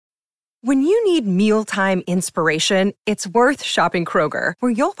When you need mealtime inspiration, it's worth shopping Kroger,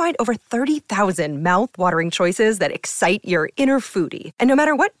 where you'll find over 30,000 mouth-watering choices that excite your inner foodie. And no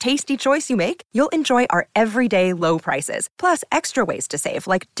matter what tasty choice you make, you'll enjoy our everyday low prices, plus extra ways to save,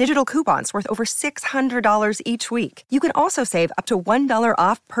 like digital coupons worth over $600 each week. You can also save up to $1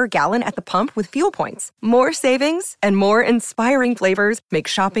 off per gallon at the pump with fuel points. More savings and more inspiring flavors make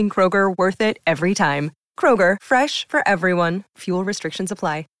shopping Kroger worth it every time. Kroger, fresh for everyone. Fuel restrictions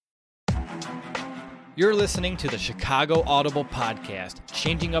apply. You're listening to the Chicago Audible podcast,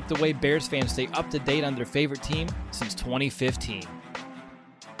 changing up the way Bears fans stay up to date on their favorite team since 2015.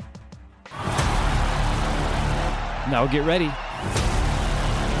 Now get ready,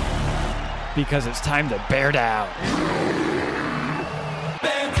 because it's time to bear down.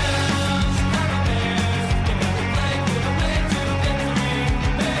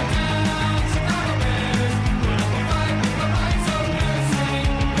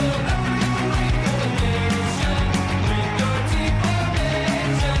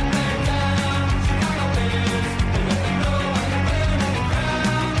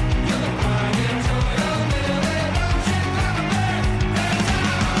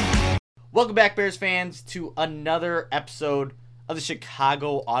 Welcome back, Bears fans, to another episode of the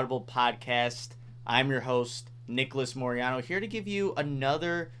Chicago Audible podcast. I'm your host, Nicholas Moreano, here to give you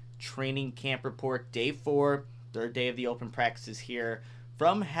another training camp report. Day 4, third day of the open practices here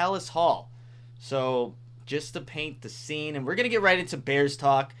from Halas Hall. So just to paint the scene, and we're going to get right into Bears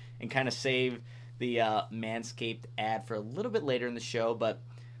talk and kind of save the Manscaped ad for a little bit later in the show, but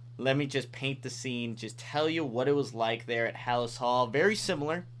let me just paint the scene, just tell you what it was like there at Halas Hall. Very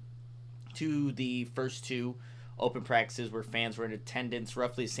similar to the first two open practices where fans were in attendance,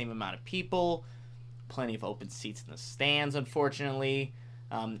 roughly the same amount of people, plenty of open seats in the stands, unfortunately.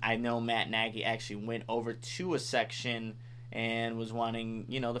 I know Matt Nagy actually went over to a section and was wanting,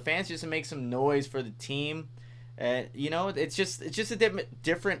 the fans just to make some noise for the team. It's just a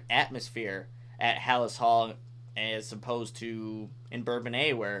different atmosphere at Halas Hall as opposed to in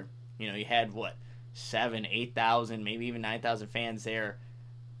Bourbonnais, where, you had, 7,000, 8,000, maybe even 9,000 fans there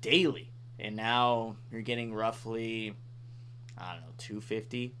daily. And now you're getting roughly,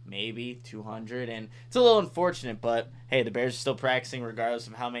 250, maybe 200. And it's a little unfortunate, but hey, the Bears are still practicing regardless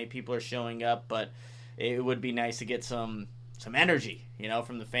of how many people are showing up. But it would be nice to get some energy,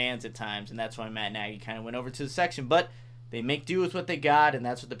 from the fans at times. And that's why Matt Nagy kind of went over to the section. But they make do with what they got, and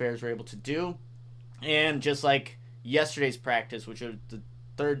that's what the Bears were able to do. And just like yesterday's practice, which was the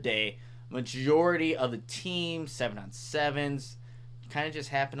third day, majority of the team, 7-on-7s, kind of just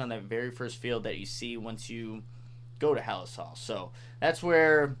happened on that very first field that you see once you go to Halas Hall. So that's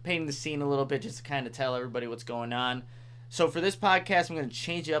where painting the scene a little bit just to kind of tell everybody what's going on. So for this podcast, I'm going to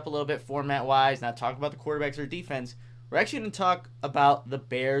change it up a little bit format-wise, not talk about the quarterbacks or defense. We're actually going to talk about the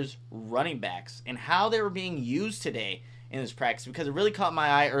Bears running backs and how they were being used today in this practice, because it really caught my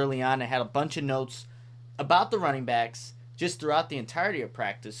eye early on. I had a bunch of notes about the running backs just throughout the entirety of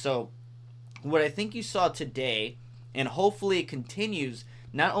practice. So what I think you saw today, and hopefully it continues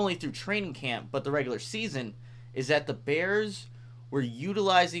not only through training camp but the regular season, is that the Bears were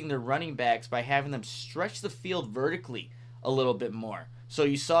utilizing their running backs by having them stretch the field vertically a little bit more. So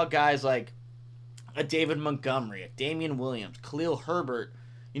you saw guys like a David Montgomery, a Damian Williams, Khalil Herbert,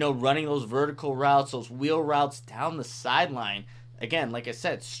 running those vertical routes, those wheel routes down the sideline. Again, like I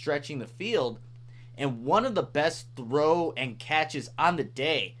said, stretching the field. And one of the best throw and catches on the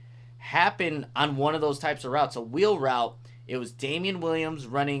day happened on one of those types of routes, a wheel route. It was Damian Williams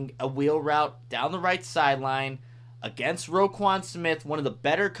running a wheel route down the right sideline against Roquan Smith, one of the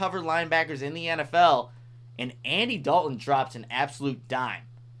better covered linebackers in the NFL, and Andy Dalton dropped an absolute dime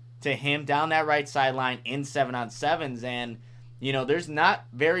to him down that right sideline in 7-on-7s. And, there's not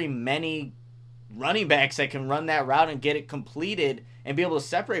very many running backs that can run that route and get it completed and be able to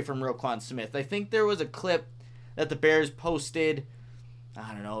separate from Roquan Smith. I think there was a clip that the Bears posted,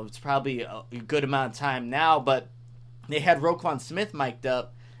 I don't know, it's probably a good amount of time now, but they had Roquan Smith mic'd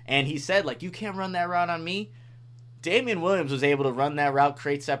up, and he said, you can't run that route on me. Damian Williams was able to run that route,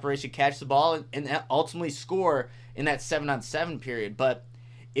 create separation, catch the ball, and ultimately score in that 7-on-7 period. But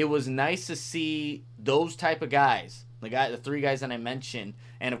it was nice to see those type of guys, the three guys that I mentioned,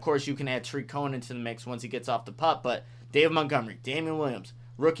 and of course you can add Tariq Cohen into the mix once he gets off the pup, but David Montgomery, Damian Williams,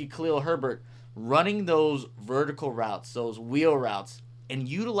 rookie Khalil Herbert, running those vertical routes, those wheel routes, and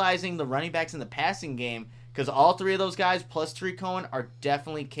utilizing the running backs in the passing game, because all three of those guys, plus Tariq Cohen, are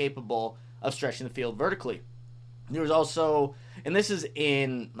definitely capable of stretching the field vertically. There was also, and this is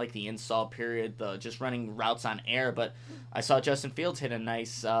in the install period, just running routes on air, but I saw Justin Fields had a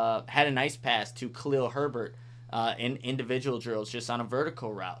nice pass to Khalil Herbert in individual drills just on a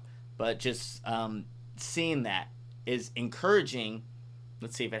vertical route. But just seeing that is encouraging.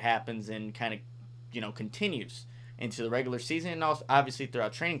 Let's see if it happens and kind of, continues into the regular season and also obviously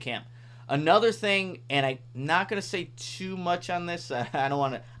throughout training camp. Another thing, and I'm not going to say too much on this. I don't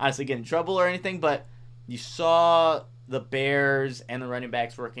want to honestly get in trouble or anything, but you saw the Bears and the running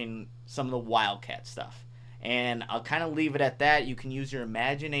backs working some of the Wildcat stuff. And I'll kind of leave it at that. You can use your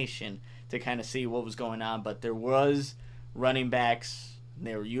imagination to kind of see what was going on. But there was running backs.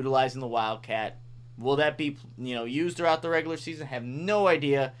 They were utilizing the Wildcat. Will that be used throughout the regular season? Have no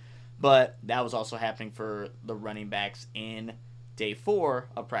idea. But that was also happening for the running backs in day 4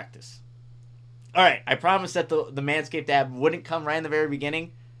 of practice. All right, I promised that the Manscaped ad wouldn't come right in the very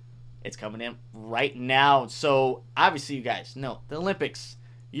beginning. It's coming in right now. So, obviously, you guys know the Olympics,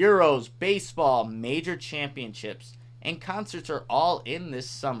 Euros, baseball, major championships, and concerts are all in this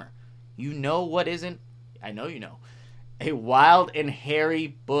summer. You know what isn't? I know you know. A wild and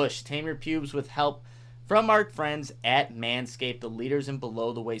hairy bush. Tame your pubes with help from our friends at Manscaped, the leaders in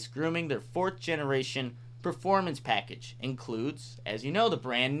below-the-waist grooming. Their 4th-generation performance package includes, as you know, the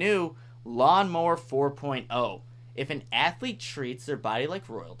brand new Lawnmower 4.0. If an athlete treats their body like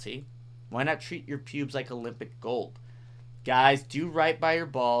royalty, why not treat your pubes like Olympic gold? Guys, do right by your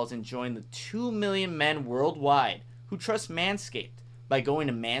balls and join the 2 million men worldwide who trust Manscaped by going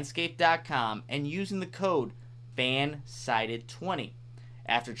to manscaped.com and using the code FANSIDED20.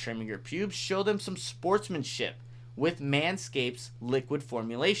 After trimming your pubes, show them some sportsmanship with Manscaped's liquid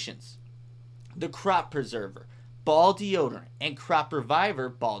formulations. The Crop Preserver, Ball Deodorant, and Crop Reviver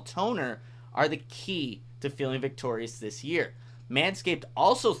Ball Toner are the key to feeling victorious this year. Manscaped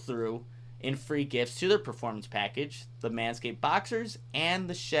also threw in free gifts to their performance package, the Manscaped Boxers and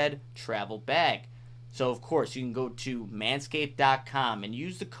the Shed Travel Bag. So, of course, you can go to manscaped.com and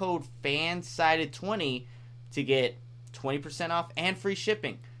use the code FANSIDED20 to get 20% off and free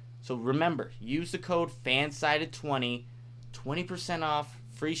shipping. So, remember, use the code FANSIDED20, 20% off,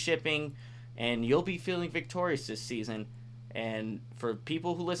 free shipping, and you'll be feeling victorious this season. And for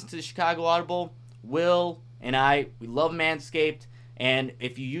people who listen to the Chicago Audible, Will and I, we love Manscaped. And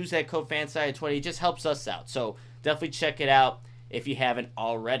if you use that code FANSIDED20, it just helps us out. So definitely check it out if you haven't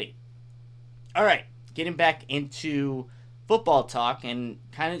already. All right, getting back into football talk and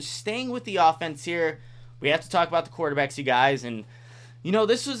kind of staying with the offense here. We have to talk about the quarterbacks, you guys. And,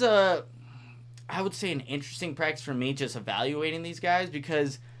 this was I would say an interesting practice for me just evaluating these guys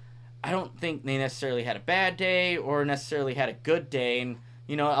because I don't think they necessarily had a bad day or necessarily had a good day. And,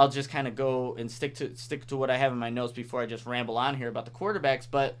 I'll just kind of go and stick to what I have in my notes before I just ramble on here about the quarterbacks.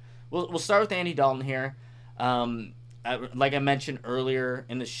 But we'll start with Andy Dalton here. Like I mentioned earlier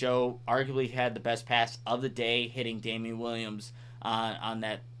in the show, arguably had the best pass of the day, hitting Damian Williams on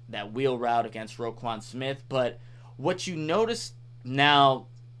that wheel route against Roquan Smith. But what you notice now,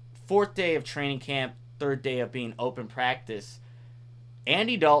 4th day of training camp, 3rd day of being open practice,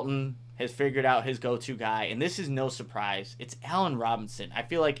 Andy Dalton has figured out his go-to guy, and this is no surprise. It's Allen Robinson. I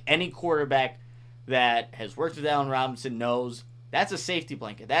feel like any quarterback that has worked with Allen Robinson knows that's a safety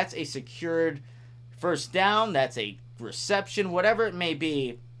blanket. That's a secured first down. That's a reception, whatever it may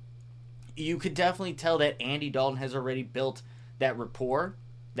be. You could definitely tell that Andy Dalton has already built that rapport,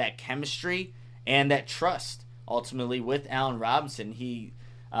 that chemistry, and that trust, ultimately, with Allen Robinson. He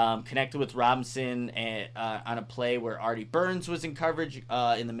connected with Robinson on a play where Artie Burns was in coverage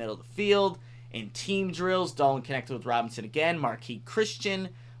in the middle of the field. In team drills, Dalton connected with Robinson again. Marquise Christian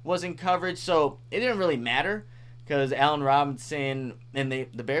was in coverage. So it didn't really matter because Allen Robinson and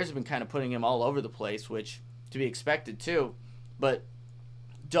the Bears have been kind of putting him all over the place, which to be expected too. But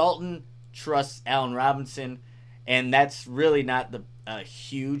Dalton trusts Allen Robinson, and that's really not a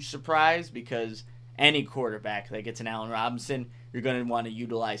huge surprise because any quarterback that gets an Allen Robinson, you're going to want to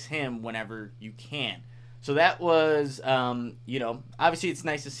utilize him whenever you can. So that was, obviously it's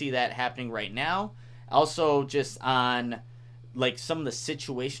nice to see that happening right now. Also, just on like some of the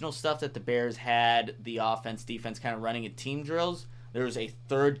situational stuff that the Bears had, the offense, defense kind of running in team drills. There was a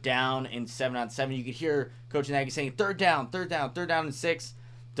 3rd down in 7-on-7. You could hear Coach Nagy saying, third down and 6.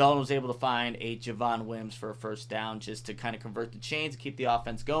 Dalton was able to find a Javon Wims for a 1st down just to kind of convert the chains, keep the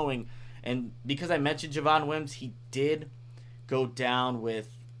offense going. And because I mentioned Javon Wims, he did go down with,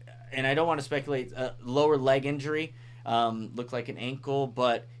 and I don't want to speculate, a lower leg injury. Looked like an ankle,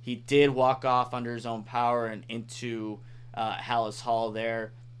 but he did walk off under his own power and into Hallis Hall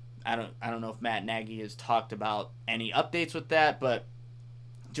there. I don't know if Matt Nagy has talked about any updates with that, but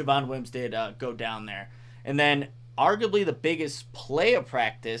Javon Wims did go down there. And then arguably the biggest play of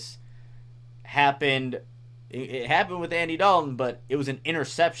practice happened. It happened with Andy Dalton, but it was an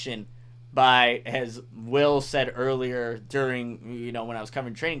interception by, as Will said earlier during, when I was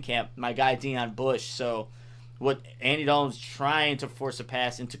covering training camp, my guy Deion Bush. So what Andy Dalton's trying to force a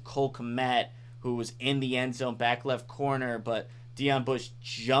pass into Cole Kmet, who was in the end zone, back left corner, but Deion Bush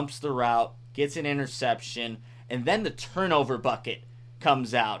jumps the route, gets an interception, and then the turnover bucket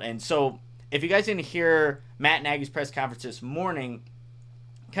comes out. And so if you guys didn't hear Matt Nagy's press conference this morning,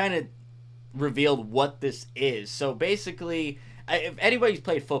 kind of revealed what this is. So basically, if anybody's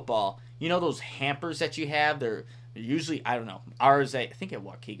played football, those hampers that you have, they're usually, I don't know, ours, I think at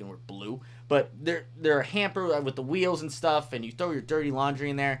Waukegan were blue, but they're a hamper with the wheels and stuff, and you throw your dirty laundry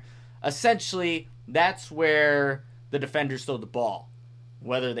in there. Essentially, that's where the defenders throw the ball.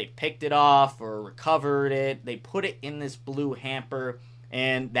 Whether they picked it off or recovered it, they put it in this blue hamper,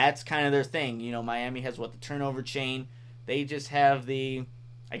 and that's kind of their thing. Miami has the turnover chain. They just have the,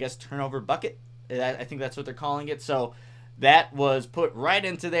 I guess, turnover bucket. I think that's what they're calling it. So that was put right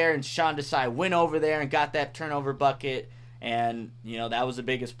into there, and Sean Desai went over there and got that turnover bucket, and, that was the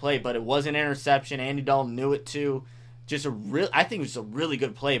biggest play. But it was an interception. Andy Dalton knew it too. I think it was a really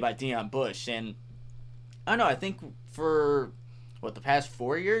good play by Deion Bush. And I don't know, I think for the past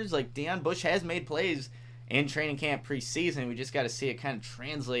 4 years, Deion Bush has made plays in training camp preseason. We just got to see it kind of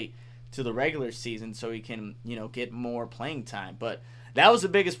translate to the regular season so he can, get more playing time. But that was the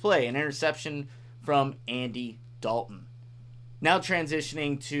biggest play, an interception from Andy Dalton. Now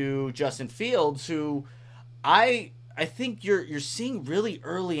transitioning to Justin Fields, who I think you're seeing really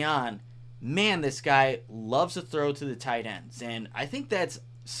early on, man, this guy loves to throw to the tight ends. And I think that's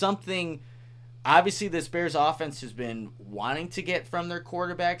something, obviously, this Bears offense has been wanting to get from their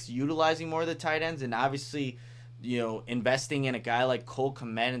quarterbacks, utilizing more of the tight ends, and obviously, investing in a guy like Cole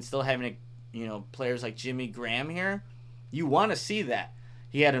Kmet and still having, players like Jimmy Graham here. You want to see that.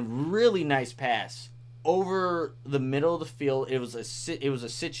 He had a really nice pass over the middle of the field. It was a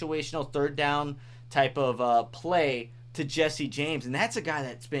situational third down type of play to Jesse James, and that's a guy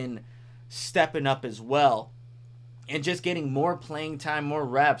that's been stepping up as well and just getting more playing time, more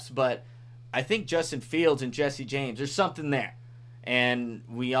reps. But I think Justin Fields and Jesse James, there's something there. And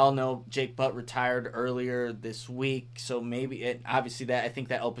we all know Jake Butt retired earlier this week, so obviously I think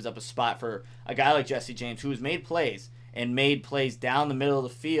that opens up a spot for a guy like Jesse James, who has made plays down the middle of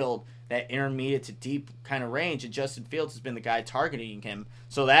the field, that intermediate to deep kind of range, and Justin Fields has been the guy targeting him.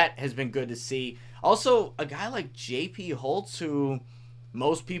 So that has been good to see. Also, a guy like J.P. Holtz, who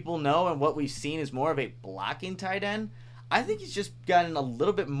most people know and what we've seen is more of a blocking tight end, I think he's just gotten a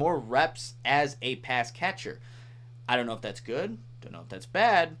little bit more reps as a pass catcher. I don't know if that's good, don't know if that's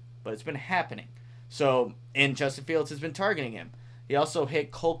bad, but it's been happening. So, and Justin Fields has been targeting him. He also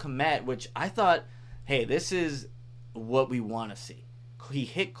hit Cole Kmet, which I thought, hey, this is what we want to see. He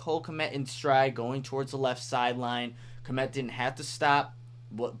hit Cole Kmet in stride going towards the left sideline. Kmet didn't have to stop.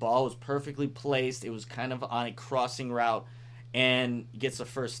 Ball was perfectly placed. It was kind of on a crossing route, and gets the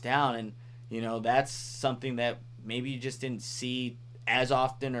first down. And, that's something that maybe you just didn't see as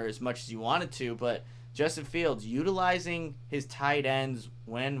often or as much as you wanted to. But Justin Fields utilizing his tight ends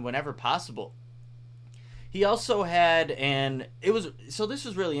whenever possible. He also had, this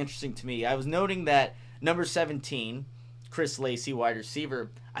was really interesting to me. I was noting that number 17, Chris Lacey, wide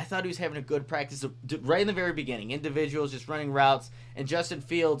receiver, I thought he was having a good practice right in the very beginning. Individuals just running routes, and Justin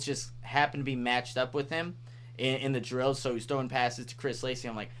Fields just happened to be matched up with him in the drills, so he's throwing passes to Chris Lacey.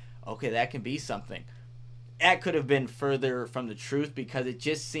 I'm like, okay, that can be something. That could have been further from the truth, because it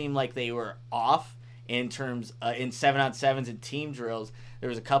just seemed like they were off in terms in 7-on-7s and team drills. There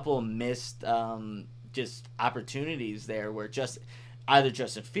was a couple of missed just opportunities there where either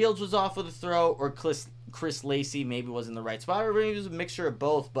Justin Fields was off with a throw, or Chris Lacey maybe was in the right spot, or maybe it was a mixture of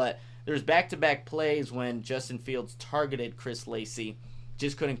both. But there was back-to-back plays when Justin Fields targeted Chris Lacey,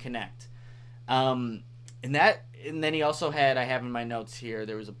 just couldn't connect. And then he also had, I have in my notes here,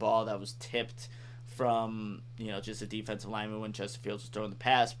 there was a ball that was tipped from, just a defensive lineman when Justin Fields was throwing the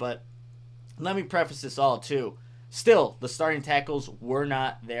pass. But let me preface this all too. Still, the starting tackles were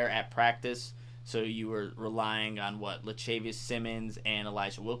not there at practice, so you were relying on Lachavious Simmons and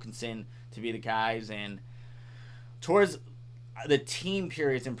Elijah Wilkinson to be the guys. And towards the team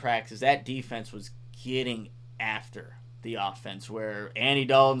periods in practice, that defense was getting after the offense, where Andy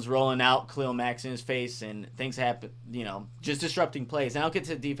Dalton's rolling out Khalil Mack's in his face, and things happen, just disrupting plays. And I'll get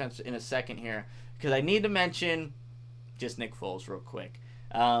to the defense in a second here, because I need to mention just Nick Foles real quick.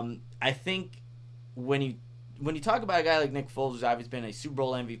 I think when you talk about a guy like Nick Foles, who's obviously been a Super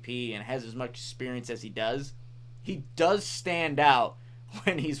Bowl MVP and has as much experience as he does stand out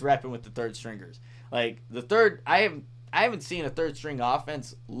when he's repping with the third stringers. I haven't seen a third string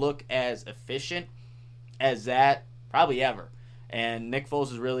offense look as efficient as that probably ever. And Nick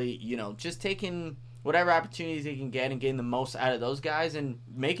Foles is really, just taking whatever opportunities he can get and getting the most out of those guys and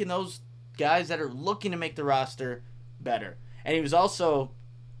making those guys that are looking to make the roster better. And he was also,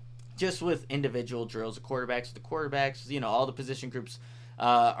 just with individual drills, the quarterbacks, all the position groups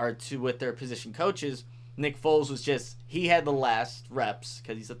are with their position coaches. Nick Foles was he had the last reps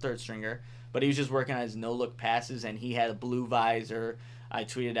because he's a third stringer, but he was just working on his no-look passes, and he had a blue visor. I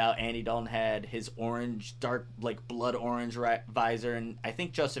tweeted out Andy Dalton had his orange, dark, blood orange visor, and I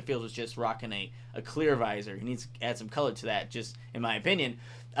think Justin Fields was just rocking a clear visor. He needs to add some color to that, just in my opinion.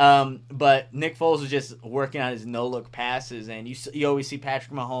 But Nick Foles was just working on his no-look passes, and you always see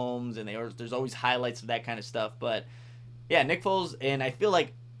Patrick Mahomes, and there's always highlights of that kind of stuff. But, yeah, Nick Foles, and I feel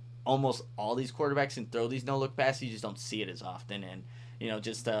like almost all these quarterbacks can throw these no-look passes. You just don't see it as often, and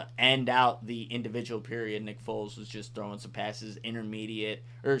just to end out the individual period, Nick Foles was just throwing some passes,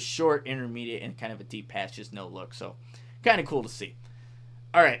 short, intermediate, and kind of a deep pass, just no look. So, kind of cool to see.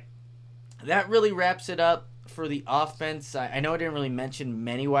 All right, that really wraps it up for the offense. I know I didn't really mention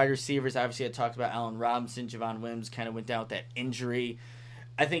many wide receivers. Obviously, I talked about Allen Robinson. Javon Wims kind of went down with that injury.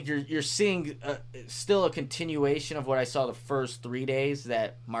 I think you're seeing still a continuation of what I saw the first 3 days,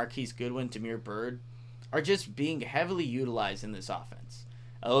 that Marquise Goodwin, Damiere Byrd are just being heavily utilized in this offense.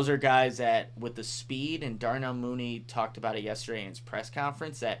 Those are guys that, with the speed, and Darnell Mooney talked about it yesterday in his press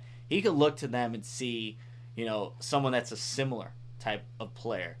conference, that he could look to them and see, someone that's a similar type of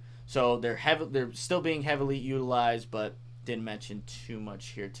player. So they're still being heavily utilized, but didn't mention too much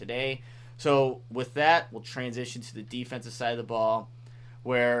here today. So with that, we'll transition to the defensive side of the ball,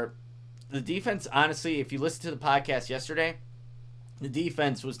 where the defense, honestly, if you listen to the podcast yesterday, the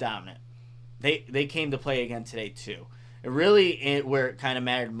defense was dominant. They came to play again today too. Where it kind of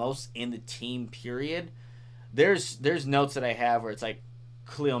mattered most in the team period, there's notes that I have where it's like,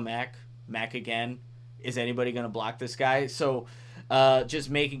 Khalil Mack again. Is anybody going to block this guy? So just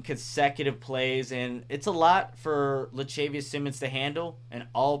making consecutive plays, and it's a lot for Latavius Simmons to handle, an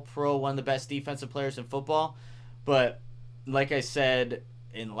all-pro, one of the best defensive players in football. But like I said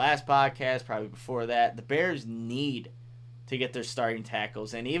in the last podcast, probably before that, the Bears need to get their starting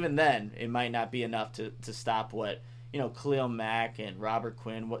tackles, and even then, it might not be enough to stop what Khalil Mack and Robert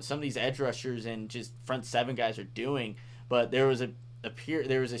Quinn, what some of these edge rushers and just front seven guys are doing. But there was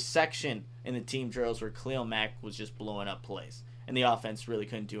a section in the team drills where Khalil Mack was just blowing up plays, and the offense really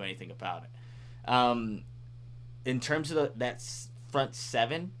couldn't do anything about it. In terms of that front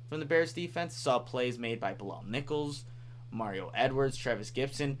seven from the Bears defense, saw plays made by Bilal Nichols, Mario Edwards, Trevis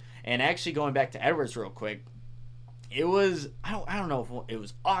Gibson, and actually going back to Edwards real quick. It was, I don't know if it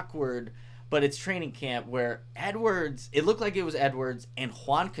was awkward, but it's training camp where it looked like it was Edwards and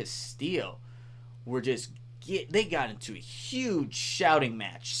Juan Castillo were they got into a huge shouting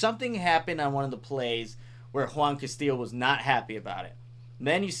match. Something happened on one of the plays where Juan Castillo was not happy about it. And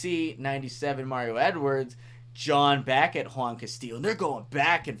then you see 97 Mario Edwards jawing back at Juan Castillo, and they're going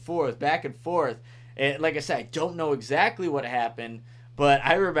back and forth. And like I said, I don't know exactly what happened, but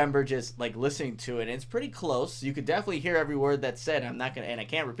I remember just listening to it, and it's pretty close. You could definitely hear every word that's said. And I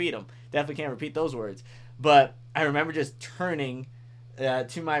can't repeat them. Definitely can't repeat those words. But I remember just turning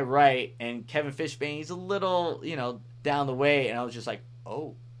to my right, and Kevin Fishbane, he's a little, down the way, and I was just like,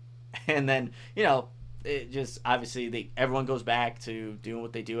 oh. And then, it just obviously everyone goes back to doing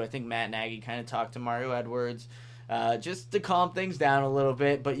what they do. I think Matt Nagy kind of talked to Mario Edwards just to calm things down a little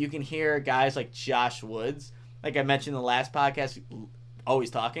bit. But you can hear guys like Josh Woods, like I mentioned in the last podcast,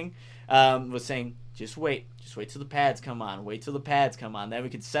 always talking, was saying, just wait till the pads come on, then we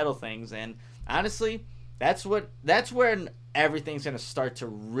can settle things. And honestly, that's when everything's going to start to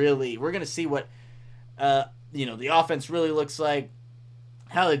we're going to see what the offense really looks like,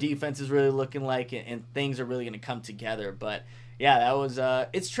 how the defense is really looking like, and things are really going to come together. But yeah, that was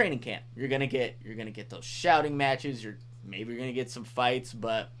it's training camp. You're gonna get those shouting matches. Maybe you're gonna get some fights,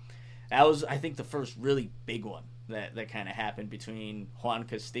 but that was, I think, the first really big one that kind of happened between Juan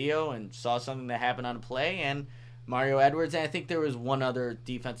Castillo, and saw something that happened on a play, and Mario Edwards. And I think there was one other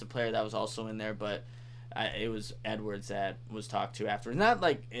defensive player that was also in there, but it was Edwards that was talked to after. Not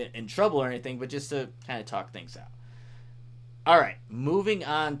in trouble or anything, but just to kind of talk things out. All right, moving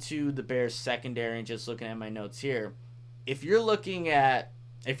on to the Bears secondary, and just looking at my notes here. If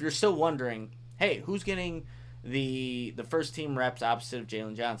you're still wondering, hey, who's getting the first team reps opposite of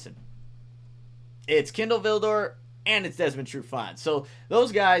Jalen Johnson? It's Kindle Vildor and it's Desmond Trufant. So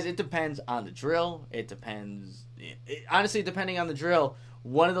those guys, it depends on the drill. It depends. Honestly, depending on the drill,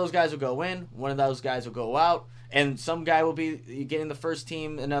 one of those guys will go in, one of those guys will go out, and some guy will be getting the first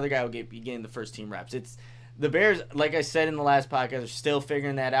team, another guy will be getting the first team reps. the Bears, like I said in the last podcast, are still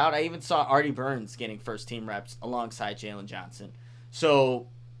figuring that out. I even saw Artie Burns getting first-team reps alongside Jalen Johnson. So,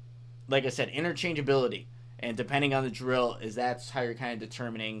 like I said, interchangeability. And depending on the drill, that's how you're kind of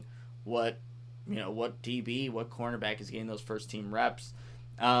determining what DB, what cornerback is getting those first-team reps.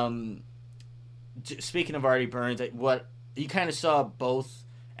 Speaking of Artie Burns, what you kind of saw both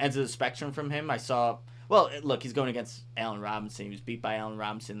ends of the spectrum from him. I saw, look, he's going against Allen Robinson. He was beat by Allen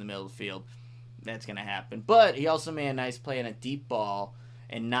Robinson in the middle of the field. That's going to happen. But he also made a nice play on a deep ball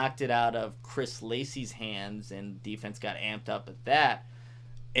and knocked it out of Chris Lacey's hands, and defense got amped up at that.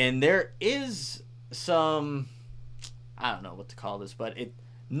 And there is some, I don't know what to call this, but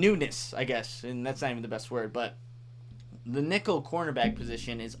newness, I guess, and that's not even the best word, but the nickel cornerback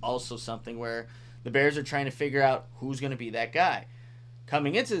position is also something where the Bears are trying to figure out who's going to be that guy.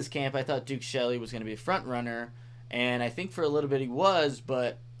 Coming into this camp, I thought Duke Shelley was going to be a front runner, and I think for a little bit he was,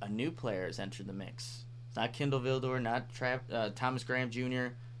 but a new player has entered the mix. It's not Kendall Vildor, not Thomas Graham Jr.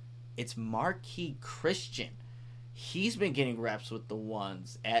 It's Marquis Christian. He's been getting reps with the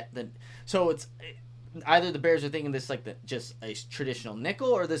ones at the. So it's either the Bears are thinking this like just a traditional nickel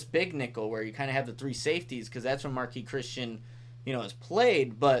or this big nickel where you kind of have the three safeties because that's when Marquis Christian, has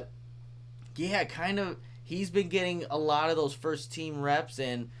played. But yeah, kind of he's been getting a lot of those first team reps,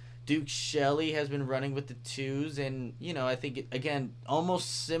 and Duke Shelley has been running with the twos, and I think again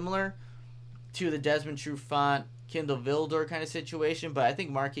almost similar to the Desmond Trufant, Kendall Vildor kind of situation, but I think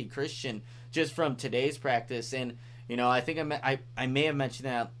Marquis Christian just from today's practice, and I think I may have mentioned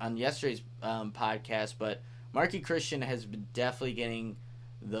that on yesterday's podcast, but Marquis Christian has been definitely getting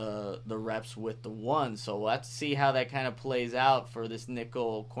the reps with the one, so let's see how that kind of plays out for this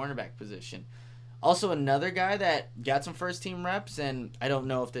nickel cornerback position. Also, another guy that got some first-team reps, and I don't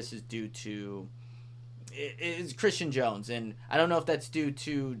know if this is due to is Christian Jones, and I don't know if that's due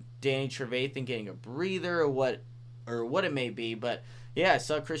to Danny Trevathan getting a breather or what it may be, but yeah, I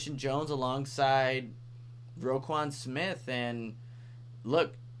saw Christian Jones alongside Roquan Smith, and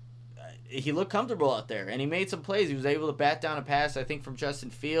look, he looked comfortable out there, and he made some plays. He was able to bat down a pass, I think, from Justin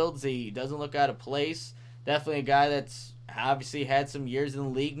Fields. He doesn't look out of place. Definitely a guy that's obviously had some years in the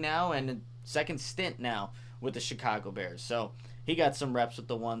league now, and second stint now with the Chicago Bears. So he got some reps with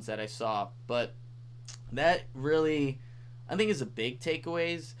the ones that I saw. But that really, I think, is the big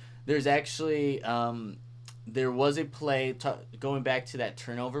takeaways. There's actually, there was a play, going back to that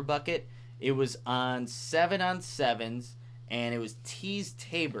turnover bucket. It was on 7-on-7s, and it was Tease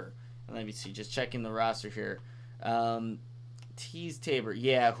Tabor. Let me see, just checking the roster here. Tease Tabor,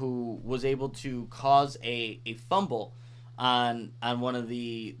 who was able to cause a fumble on one of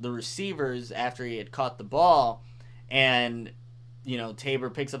the receivers after he had caught the ball, and Tabor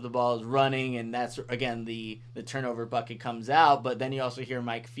picks up the ball, is running, and that's again the turnover bucket comes out. But then you also hear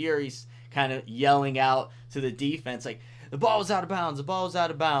Mike Fury's kind of yelling out to the defense like, the ball was out of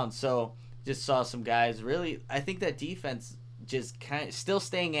bounds. So just saw some guys really, I think that defense just kind of still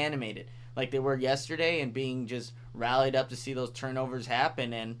staying animated like they were yesterday and being just rallied up to see those turnovers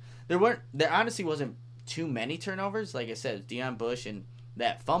happen. And there honestly wasn't too many turnovers. Like I said, Deion Bush and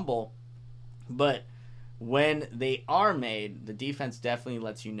that fumble, but when they are made, the defense definitely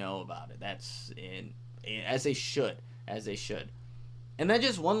lets you know about it. That's as they should. And then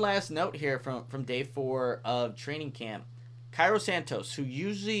just one last note here from day 4 of training camp. Cairo Santos, who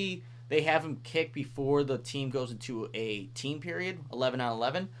usually they have him kick before the team goes into a team period,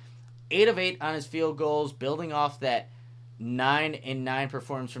 11-on-11. 8 of 8 on his field goals, building off that 9-9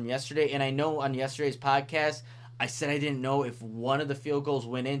 performance from yesterday. And I know on yesterday's podcast, I said I didn't know if one of the field goals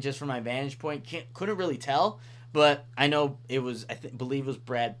went in just from my vantage point. Couldn't really tell, but I know it was, believe it was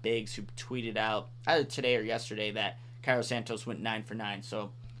Brad Biggs who tweeted out either today or yesterday that Cairo Santos went 9 for 9.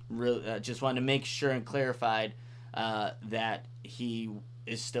 So really, just wanted to make sure and clarified that he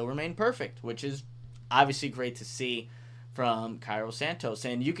is still remain perfect, which is obviously great to see from Cairo Santos.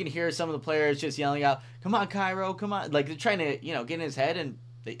 And you can hear some of the players just yelling out, "Come on, Cairo, come on!" Like they're trying to, get in his head, and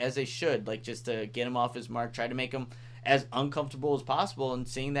as they should, like just to get him off his mark, try to make him as uncomfortable as possible, and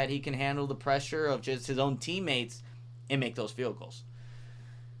seeing that he can handle the pressure of just his own teammates and make those field goals.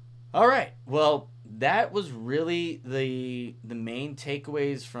 All right, well, that was really the main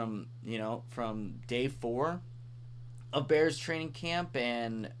takeaways from day 4 of Bears training camp.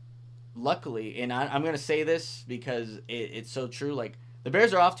 And luckily, and I'm going to say this because it's so true, like the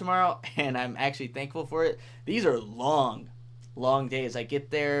Bears are off tomorrow, and I'm actually thankful for it. These are long days. I get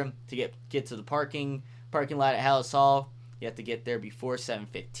there to get to the parking lot at Hallis Hall. You have to get there before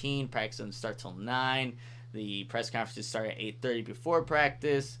 7:15. Practice doesn't start till 9. The press conferences start at 8:30 before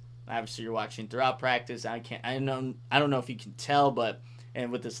practice. Obviously, you're watching throughout practice. I don't know if you can tell, but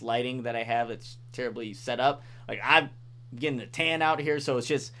and with this lighting that I have, it's terribly set up. Like, I'm getting a tan out here, so it's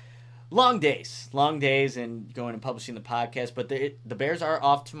just long days, and going and publishing the podcast. But the Bears are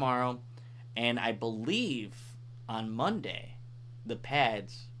off tomorrow, and I believe on Monday, the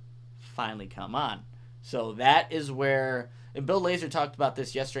pads finally come on. So that is where, and Bill Lazor talked about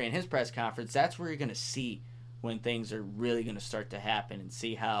this yesterday in his press conference, that's where you're going to see when things are really going to start to happen, and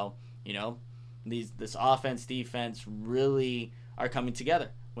see how, this offense, defense really are coming together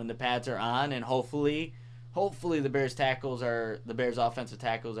when the pads are on. And hopefully the Bears offensive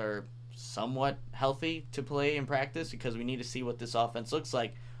tackles are somewhat healthy to play in practice, because we need to see what this offense looks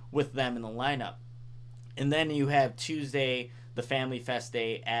like with them in the lineup. And then you have Tuesday, the Family Fest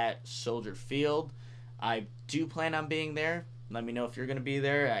Day at Soldier Field. I do plan on being there. Let me know if you're going to be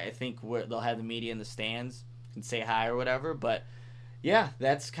there. I think they'll have the media in the stands and say hi or whatever. But yeah,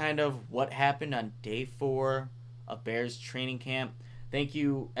 that's kind of what happened on day 4 of Bears training camp. Thank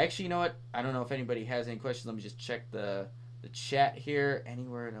you. Actually, you know what? I don't know if anybody has any questions. Let me just check the chat here.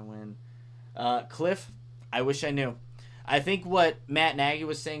 Anywhere to win. Cliff, I wish I knew. I think what Matt Nagy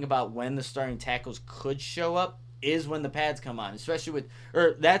was saying about when the starting tackles could show up is when the pads come on, especially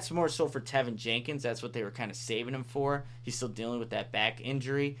that's more so for Tevin Jenkins. That's what they were kind of saving him for. He's still dealing with that back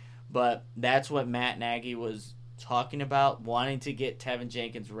injury, but that's what Matt Nagy was talking about, wanting to get Tevin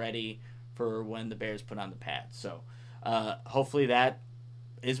Jenkins ready for when the Bears put on the pads. So hopefully that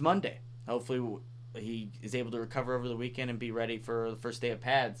is Monday. Hopefully he is able to recover over the weekend and be ready for the first day of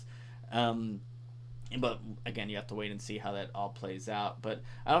pads. But again, you have to wait and see how that all plays out. But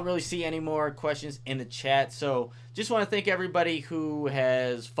I don't really see any more questions in the chat. So just want to thank everybody who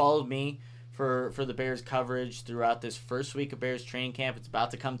has followed me for the Bears coverage throughout this first week of Bears training camp. It's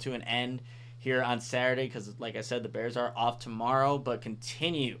about to come to an end here on Saturday because, like I said, the Bears are off tomorrow. But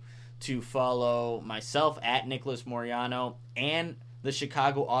continue to follow myself at Nicholas Moreano and the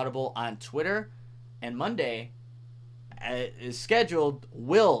Chicago Audible on Twitter. And Monday is scheduled.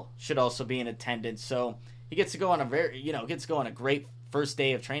 Will should also be in attendance, so he gets to go on a great first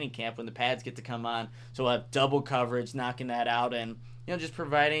day of training camp when the pads get to come on. So we'll have double coverage, knocking that out, and just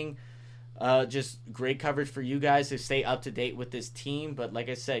providing just great coverage for you guys to stay up to date with this team. But like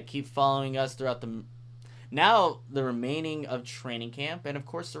I said, keep following us throughout the remaining of training camp, and of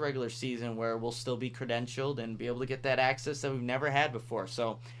course the regular season, where we'll still be credentialed and be able to get that access that we've never had before.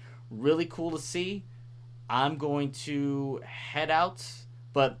 So really cool to see. I'm going to head out,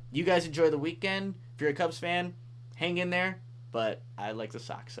 but you guys enjoy the weekend. If you're a Cubs fan, hang in there, but I like the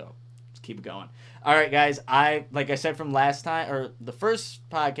Sox, so let's keep it going. All right, guys, like I said from last time, or the first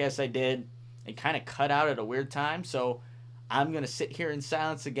podcast I did, it kind of cut out at a weird time, so I'm going to sit here in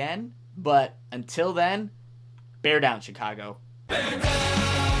silence again, but until then, bear down, Chicago. Bear down!